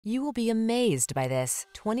You will be amazed by this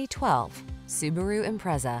 2012 Subaru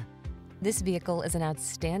Impreza. This vehicle is an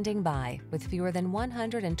outstanding buy with fewer than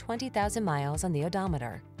 120,000 miles on the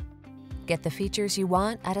odometer. Get the features you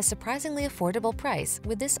want at a surprisingly affordable price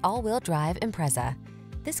with this all-wheel drive Impreza.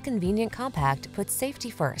 This convenient compact puts safety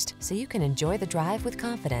first so you can enjoy the drive with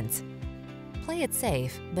confidence. Play it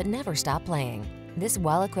safe, but never stop playing. This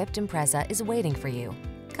well-equipped Impreza is waiting for you.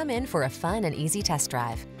 Come in for a fun and easy test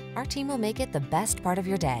drive. Our team will make it the best part of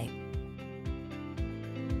your day.